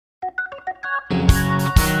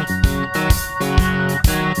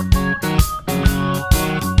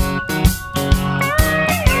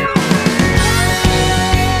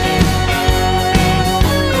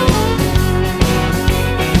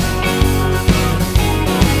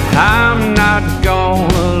I'm not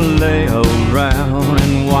gonna lay around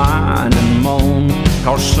and whine and moan,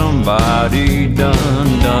 'cause somebody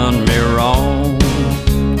done me wrong.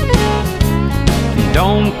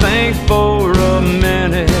 Don't think for a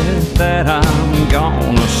minute that I'm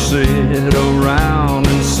gonna sit around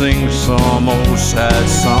and sing some old sad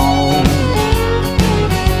song.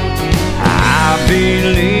 I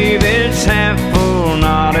believe it's half full,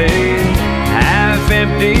 not a half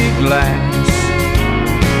empty glass.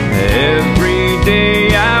 Every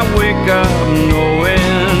day I wake up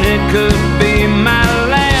knowing it could be my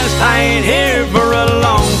last. I ain't here for a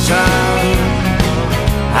long time,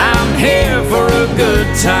 I'm here for a good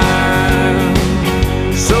time.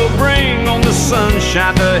 So bring on the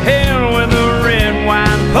sunshine, to hell with the red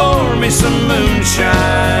wine, pour me some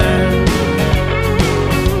moonshine.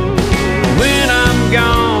 When I'm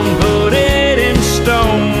gone, put it in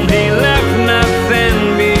stone, he left nothing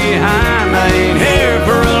behind. I ain't here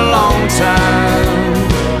for a long time,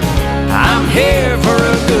 I'm here for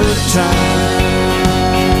a good time.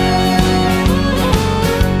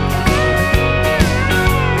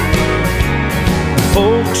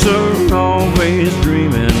 Folks are always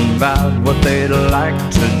dreaming about what they'd like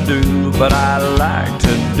to do, but I like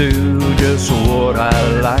to do just what I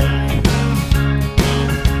like.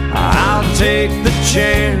 I'll take the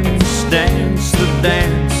chance, dance the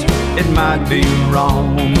dance. It might be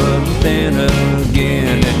wrong, but then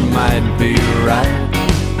again it might be right.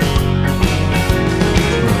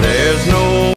 There's no